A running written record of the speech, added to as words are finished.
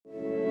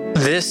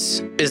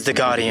This is The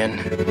Guardian.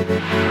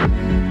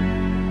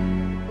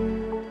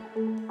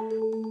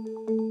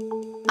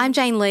 I'm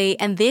Jane Lee,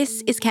 and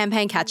this is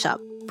Campaign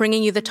Catch-Up,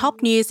 bringing you the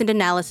top news and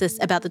analysis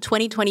about the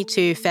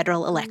 2022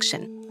 federal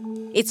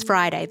election. It's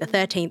Friday, the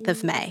 13th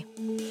of May.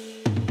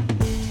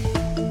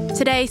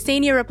 Today,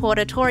 senior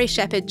reporter Tori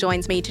Shepherd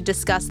joins me to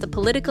discuss the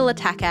political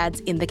attack ads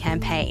in the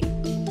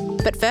campaign.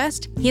 But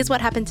first, here's what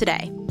happened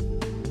today.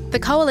 The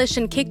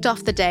Coalition kicked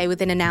off the day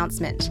with an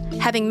announcement.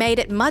 Having made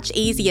it much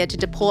easier to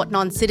deport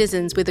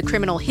non-citizens with a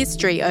criminal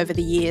history over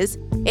the years,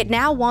 it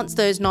now wants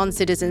those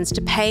non-citizens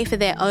to pay for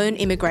their own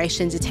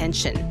immigration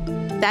detention.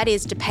 That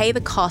is, to pay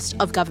the cost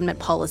of government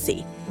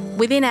policy.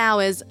 Within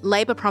hours,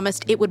 Labor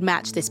promised it would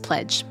match this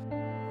pledge.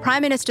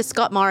 Prime Minister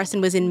Scott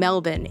Morrison was in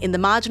Melbourne in the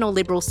marginal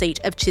Liberal seat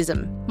of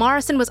Chisholm.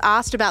 Morrison was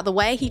asked about the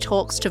way he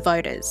talks to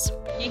voters.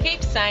 You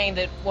keep saying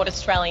that what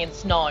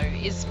Australians know.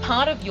 Is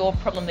part of your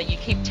problem that you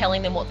keep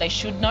telling them what they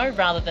should know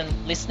rather than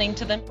listening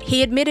to them?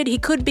 He admitted he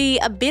could be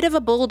a bit of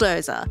a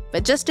bulldozer,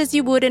 but just as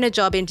you would in a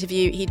job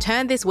interview, he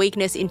turned this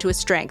weakness into a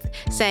strength,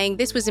 saying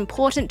this was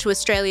important to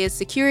Australia's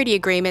security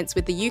agreements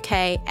with the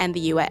UK and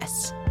the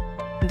US.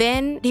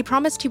 Then he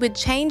promised he would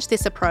change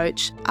this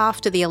approach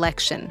after the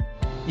election.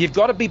 You've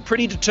got to be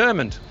pretty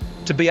determined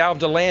to be able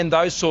to land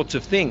those sorts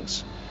of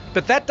things.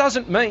 But that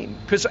doesn't mean,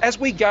 because as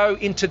we go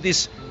into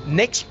this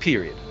next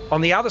period,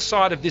 on the other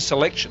side of this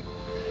election,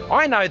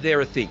 I know there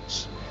are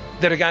things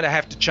that are going to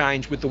have to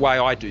change with the way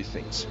I do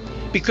things,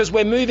 because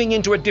we're moving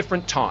into a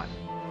different time.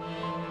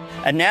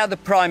 And now the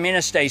Prime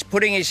Minister is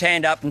putting his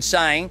hand up and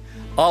saying,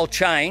 I'll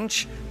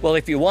change. Well,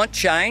 if you want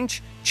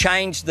change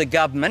the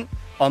government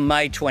on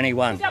May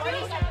 21.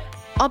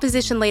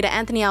 Opposition leader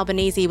Anthony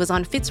Albanese was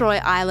on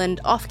Fitzroy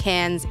Island off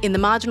Cairns in the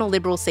marginal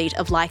Liberal seat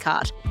of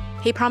Leichhardt.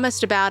 He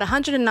promised about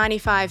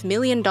 $195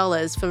 million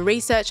for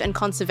research and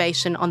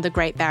conservation on the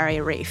Great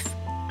Barrier Reef.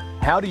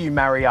 How do you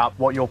marry up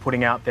what you're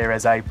putting out there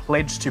as a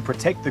pledge to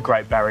protect the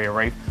Great Barrier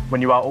Reef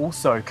when you are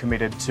also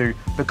committed to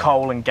the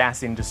coal and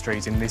gas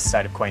industries in this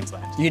state of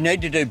Queensland? You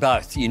need to do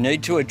both. You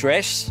need to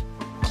address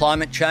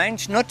climate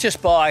change, not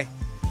just by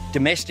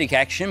domestic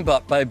action,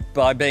 but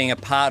by being a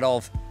part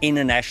of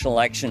international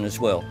action as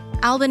well.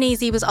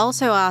 Albanese was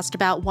also asked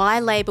about why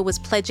Labor was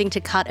pledging to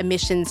cut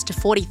emissions to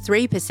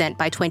 43%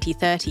 by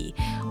 2030,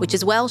 which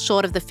is well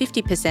short of the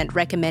 50%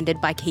 recommended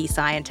by key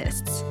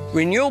scientists.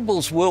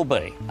 Renewables will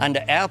be,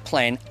 under our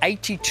plan,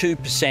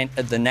 82%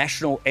 of the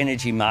national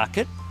energy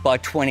market by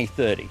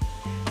 2030.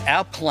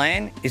 Our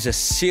plan is a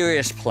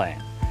serious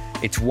plan.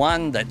 It's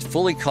one that's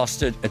fully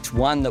costed. It's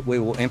one that we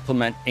will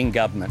implement in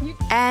government.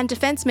 And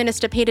Defence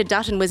Minister Peter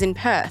Dutton was in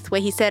Perth, where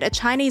he said a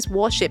Chinese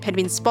warship had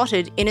been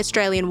spotted in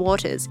Australian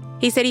waters.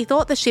 He said he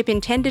thought the ship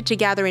intended to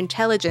gather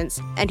intelligence,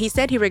 and he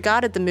said he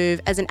regarded the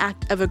move as an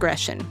act of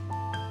aggression.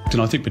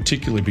 And I think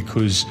particularly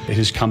because it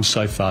has come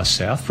so far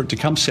south, for it to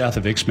come south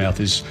of Exmouth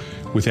is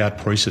without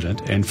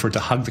precedent, and for it to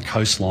hug the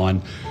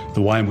coastline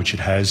the way in which it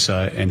has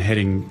and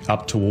heading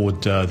up toward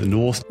the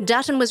north.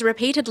 Dutton was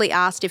repeatedly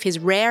asked if his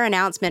rare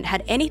announcement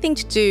had anything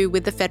to do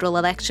with the federal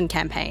election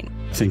campaign.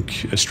 I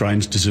think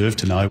Australians deserve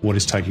to know what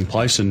is taking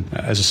place, and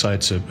as I say,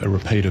 it's a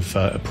repeat of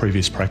a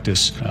previous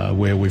practice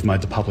where we've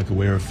made the public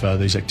aware of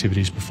these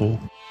activities before.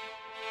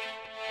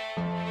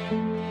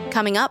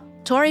 Coming up,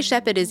 Tori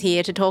Shepherd is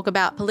here to talk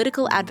about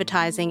political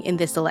advertising in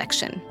this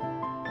election.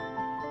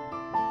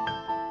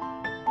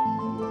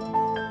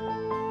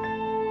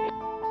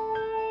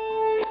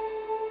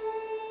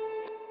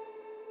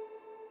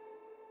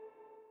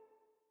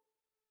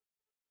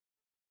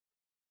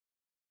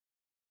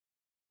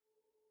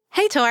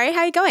 Hey Tori, how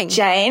are you going?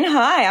 Jane,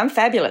 hi, I'm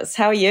fabulous.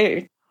 How are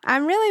you?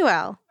 I'm really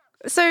well.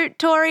 So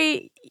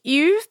Tori,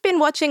 you've been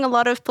watching a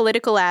lot of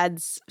political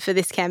ads for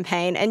this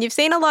campaign, and you've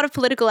seen a lot of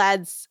political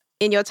ads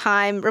in your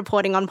time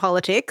reporting on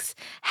politics.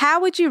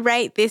 How would you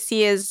rate this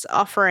year's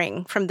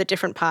offering from the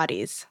different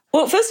parties?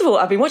 Well, first of all,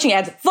 I've been watching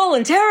ads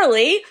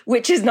voluntarily,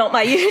 which is not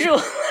my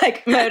usual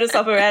modus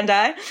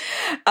operandi.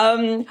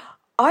 I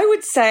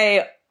would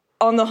say,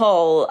 on the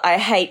whole, I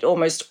hate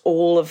almost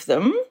all of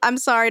them. I'm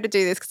sorry to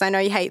do this because I know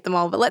you hate them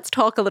all, but let's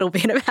talk a little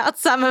bit about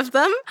some of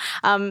them.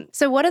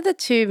 So what are the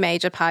two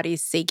major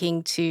parties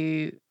seeking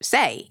to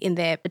say in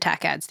their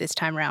attack ads this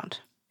time round?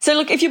 So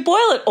look, if you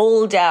boil it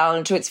all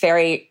down to its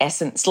very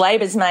essence,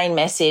 Labor's main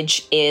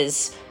message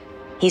is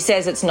he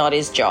says it's not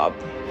his job.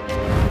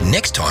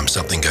 Next time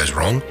something goes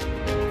wrong,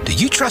 do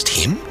you trust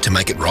him to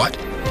make it right?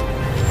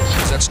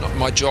 That's not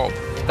my job.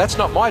 That's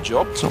not my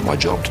job. It's not my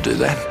job to do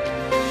that.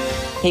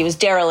 He was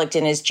derelict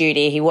in his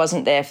duty. He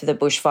wasn't there for the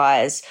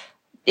bushfires.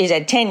 He's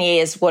had 10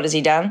 years. What has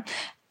he done?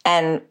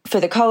 And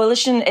for the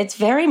Coalition, it's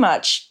very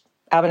much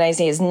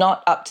Albanese is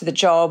not up to the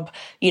job.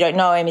 You don't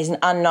know him. He's an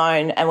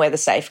unknown, and we're the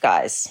safe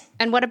guys.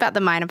 And what about the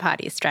minor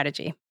parties'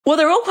 strategy? Well,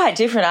 they're all quite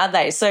different, aren't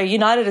they? So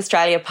United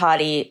Australia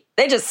Party,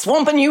 they're just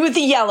swamping you with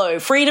the yellow,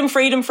 freedom,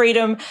 freedom,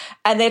 freedom.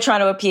 And they're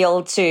trying to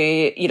appeal to,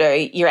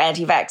 your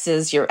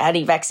anti-vaxxers, your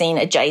anti-vaccine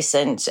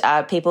adjacent,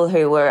 people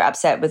who were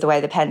upset with the way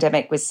the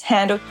pandemic was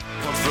handled.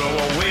 Throw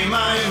away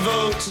my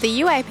vote.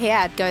 The UAP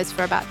ad goes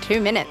for about 2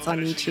 minutes on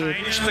YouTube.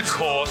 Changed the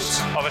course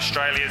of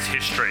Australia's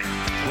history.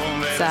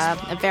 It's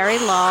a very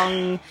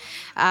long,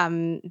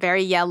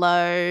 very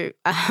yellow,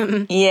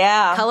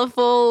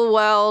 colourful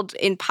world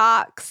in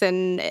parks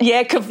and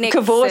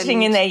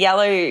cavorting in their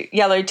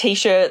yellow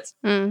T-shirts.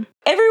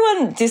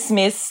 Everyone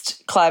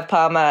dismissed Clive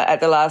Palmer at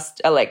the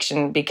last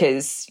election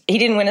because he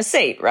didn't win a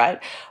seat,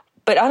 right?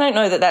 But I don't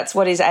know that that's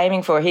what he's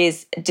aiming for.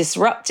 He's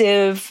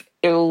disruptive.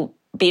 It'll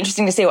be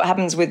interesting to see what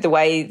happens with the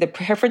way the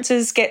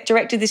preferences get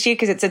directed this year,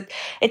 because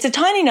it's a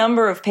tiny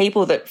number of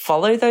people that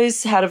follow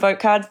those how to vote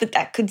cards, but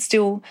that could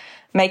still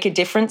make a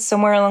difference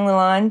somewhere along the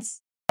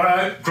lines.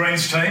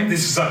 Greens team,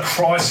 this is a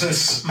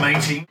crisis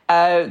meeting.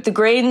 The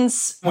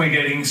Greens... We're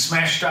getting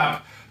smashed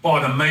up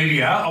by the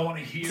media. I want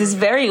to hear... This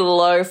very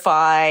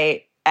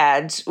lo-fi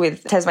ad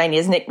with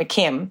Tasmania's Nick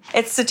McKim.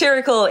 It's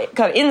satirical,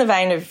 kind of in the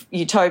vein of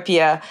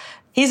Utopia.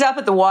 He's up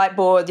at the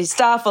whiteboard. His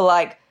staff are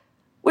like,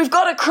 "We've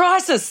got a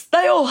crisis.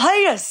 They all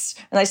hate us."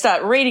 And they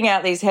start reading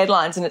out these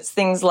headlines, and it's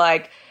things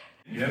like...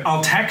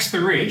 "I'll tax the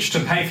rich to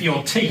pay for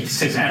your teeth,"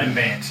 says Adam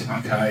Bant.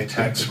 Okay,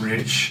 tax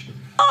rich.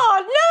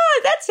 "Oh,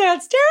 no, that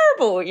sounds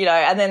terrible,"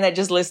 and then they're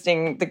just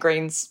listing the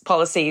Greens'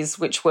 policies,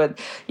 which were,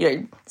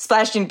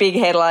 splashed in big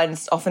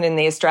headlines, often in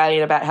The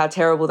Australian, about how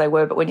terrible they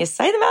were. But when you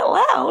say them out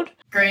loud...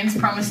 Greens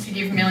promised to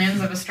give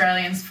millions of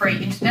Australians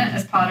free internet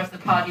as part of the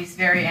party's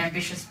very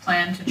ambitious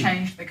plan to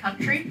change the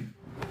country.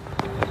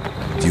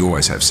 You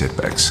always have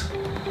setbacks.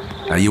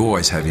 You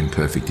always have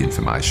imperfect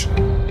information.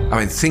 I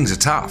mean, things are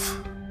tough.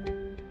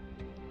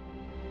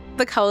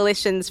 The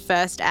Coalition's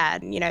first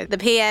ad, the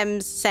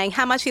PM's saying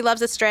how much he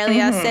loves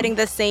Australia, setting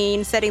the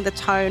scene, setting the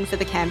tone for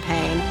the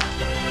campaign.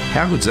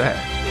 How good's that?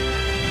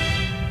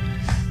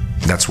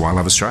 That's why I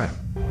love Australia.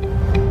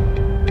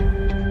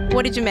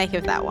 What did you make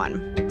of that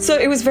one? So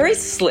it was very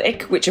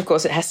slick, which of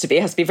course it has to be.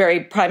 It has to be very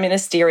prime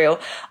ministerial.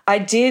 I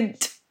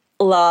did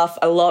laugh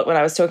a lot when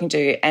I was talking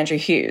to Andrew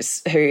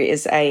Hughes, who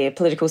is a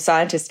political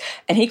scientist,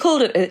 and he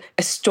called it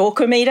a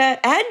stalkometer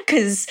ad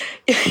because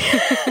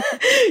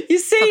you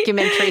see...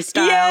 Documentary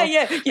style.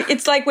 Yeah.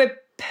 It's like we're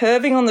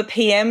perving on the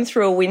PM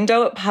through a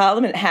window at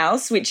Parliament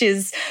House, which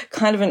is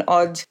kind of an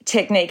odd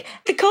technique.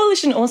 The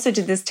Coalition also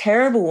did this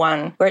terrible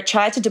one where it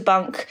tried to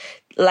debunk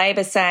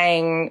Labor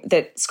saying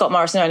that Scott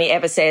Morrison only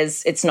ever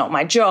says it's not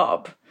my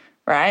job,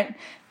 right?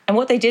 And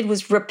what they did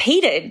was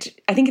repeated,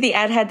 I think the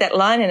ad had that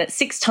line in it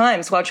 6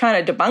 times while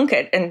trying to debunk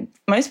it. And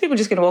most people are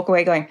just going to walk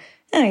away going,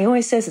 "Oh, he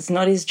always says it's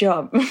not his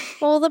job."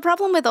 Well, the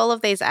problem with all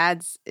of these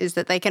ads is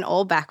that they can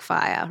all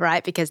backfire,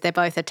 right? Because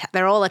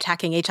they're all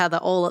attacking each other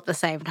all at the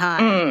same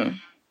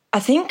time. I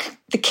think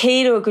the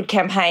key to a good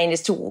campaign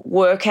is to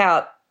work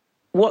out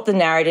what the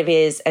narrative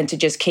is and to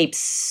just keep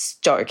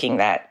stoking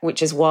that,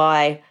 which is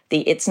why the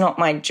 "it's not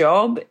my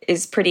job"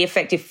 is pretty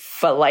effective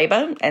for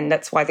Labor, and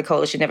that's why the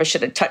Coalition never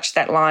should have touched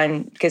that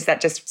line, because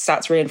that just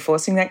starts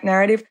reinforcing that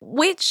narrative.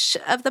 Which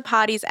of the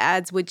party's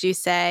ads would you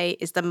say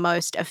is the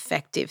most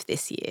effective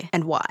this year,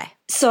 and why?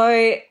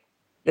 So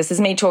this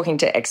is me talking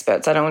to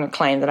experts. I don't want to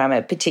claim that I'm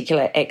a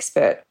particular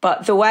expert,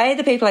 but the way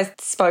the people I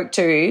spoke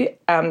to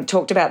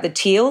talked about the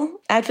Teal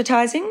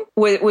advertising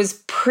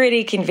was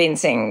pretty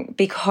convincing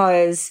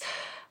because,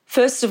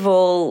 first of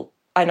all,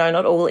 I know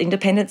not all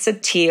independents are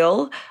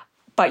teal,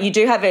 but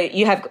you have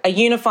a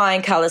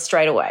unifying colour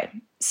straight away.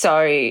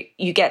 So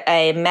you get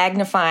a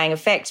magnifying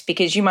effect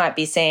because you might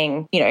be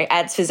seeing,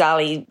 ads for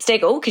Zali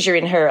Steggall because you're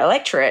in her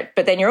electorate,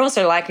 but then you're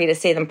also likely to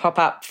see them pop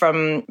up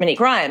from Monique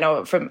Ryan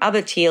or from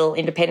other teal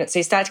independents. So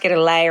you start to get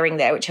a layering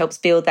there, which helps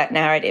build that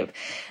narrative.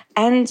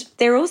 And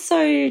they're also,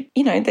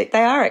 they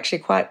are actually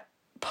quite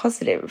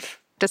positive.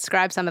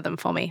 Describe some of them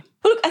for me.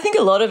 Look, I think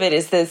a lot of it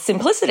is the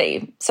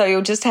simplicity. So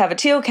you'll just have a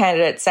teal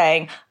candidate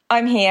saying,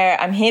 I'm here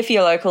for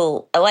your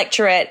local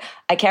electorate.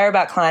 I care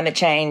about climate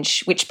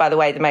change, which, by the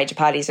way, the major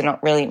parties are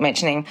not really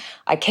mentioning.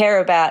 I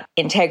care about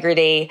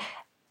integrity.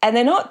 And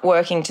they're not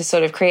working to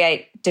sort of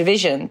create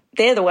division.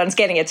 They're the ones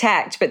getting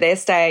attacked, but they're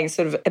staying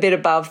sort of a bit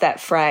above that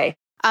fray.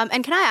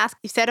 And can I ask,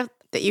 you said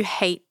that you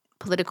hate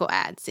political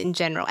ads in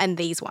general and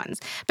these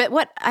ones, but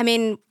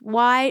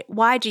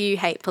why do you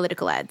hate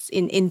political ads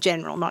in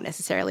general, not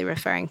necessarily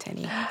referring to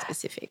any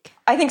specific?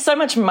 I think so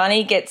much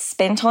money gets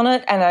spent on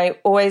it, and I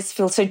always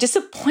feel so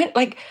disappointed.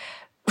 Like,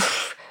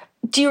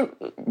 do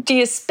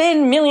you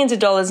spend millions of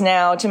dollars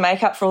now to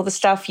make up for all the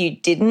stuff you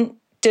didn't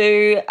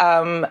do?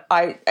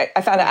 I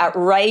found it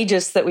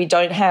outrageous that we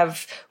don't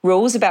have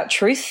rules about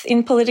truth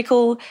in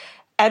political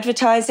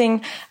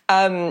advertising.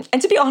 And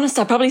to be honest,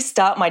 I probably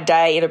start my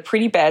day in a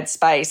pretty bad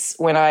space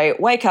when I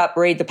wake up,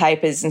 read the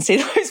papers and see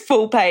those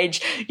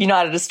full-page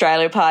United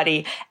Australia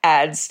Party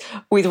ads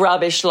with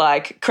rubbish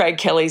like Craig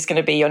Kelly's going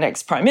to be your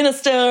next Prime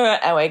Minister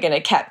and we're going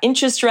to cap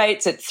interest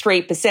rates at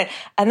 3%.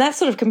 And that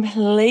sort of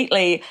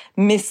completely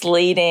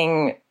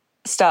misleading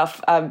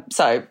stuff.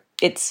 So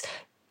it's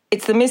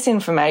the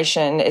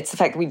misinformation. It's the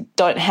fact that we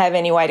don't have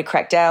any way to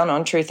crack down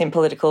on truth in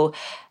political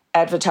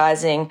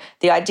advertising,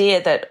 the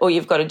idea that all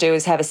you've got to do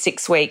is have a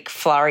 6-week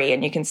flurry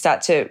and you can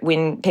start to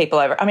win people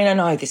over. I mean, I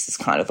know this is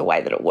kind of the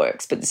way that it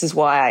works, but this is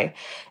why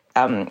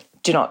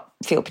do not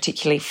feel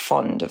particularly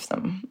fond of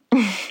them.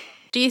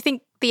 Do you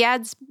think the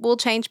ads will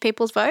change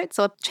people's votes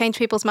or change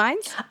people's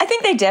minds? I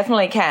think they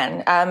definitely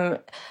can.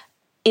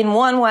 In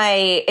one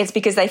way, it's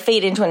because they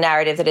feed into a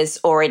narrative that is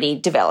already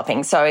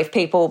developing. So if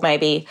people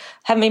maybe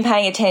haven't been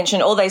paying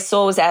attention, all they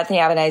saw was Anthony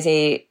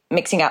Albanese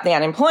mixing up the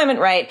unemployment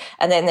rate,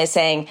 and then they're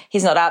saying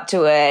he's not up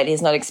to it,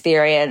 he's not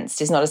experienced,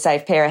 he's not a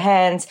safe pair of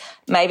hands.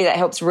 Maybe that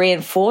helps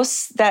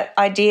reinforce that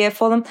idea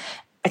for them.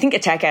 I think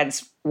attack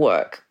ads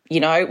work. You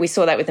know, we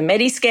saw that with the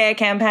Mediscare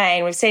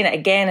campaign. We've seen it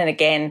again and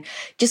again.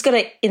 Just got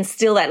to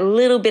instill that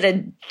little bit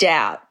of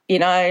doubt. You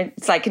know,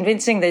 it's like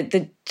convincing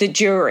the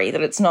jury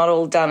that it's not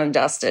all done and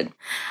dusted.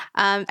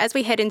 As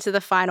we head into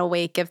the final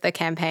week of the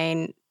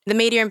campaign, the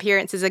media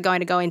appearances are going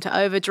to go into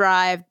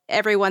overdrive.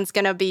 Everyone's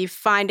going to be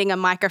finding a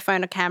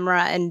microphone, a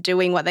camera, and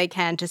doing what they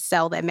can to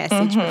sell their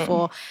message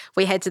before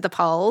we head to the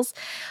polls.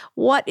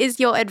 What is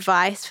your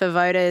advice for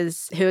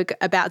voters who are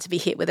about to be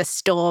hit with a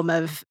storm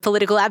of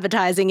political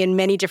advertising in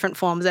many different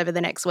forms over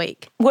the next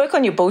week? Work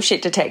on your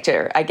bullshit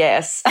detector, I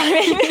guess. I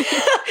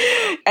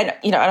mean, and,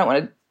 you know, I don't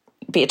want to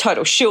be a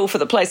total shill for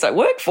the place I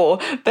work for,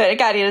 but at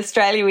Guardian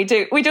Australia, we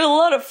do a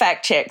lot of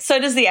fact checks. So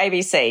does the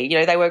ABC. You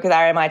know, they work with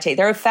RMIT.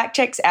 There are fact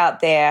checks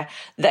out there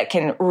that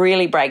can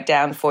really break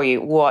down for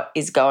you what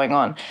is going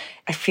on.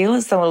 I feel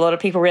as though a lot of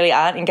people really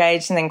aren't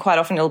engaged, and then quite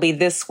often it'll be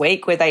this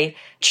week where they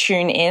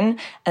tune in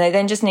and they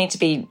then just need to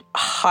be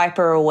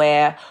hyper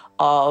aware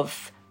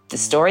of the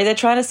story they're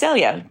trying to sell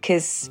you.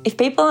 Because if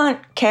people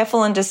aren't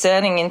careful and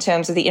discerning in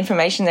terms of the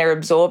information they're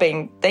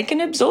absorbing, they can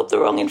absorb the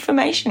wrong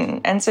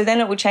information. And so then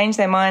it will change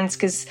their minds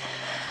because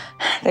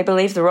they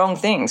believe the wrong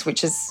things,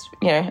 which is,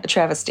 you know, a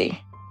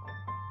travesty.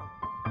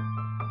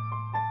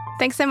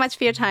 Thanks so much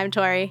for your time,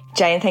 Tori.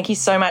 Jane, thank you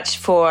so much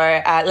for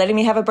letting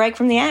me have a break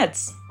from the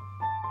ads.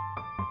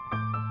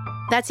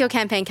 That's your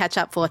campaign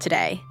catch-up for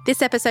today.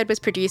 This episode was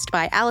produced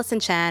by Alison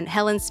Chan,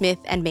 Helen Smith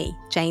and me,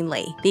 Jane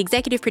Lee. The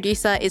executive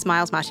producer is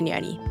Miles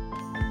Martignoni.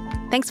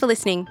 Thanks for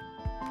listening.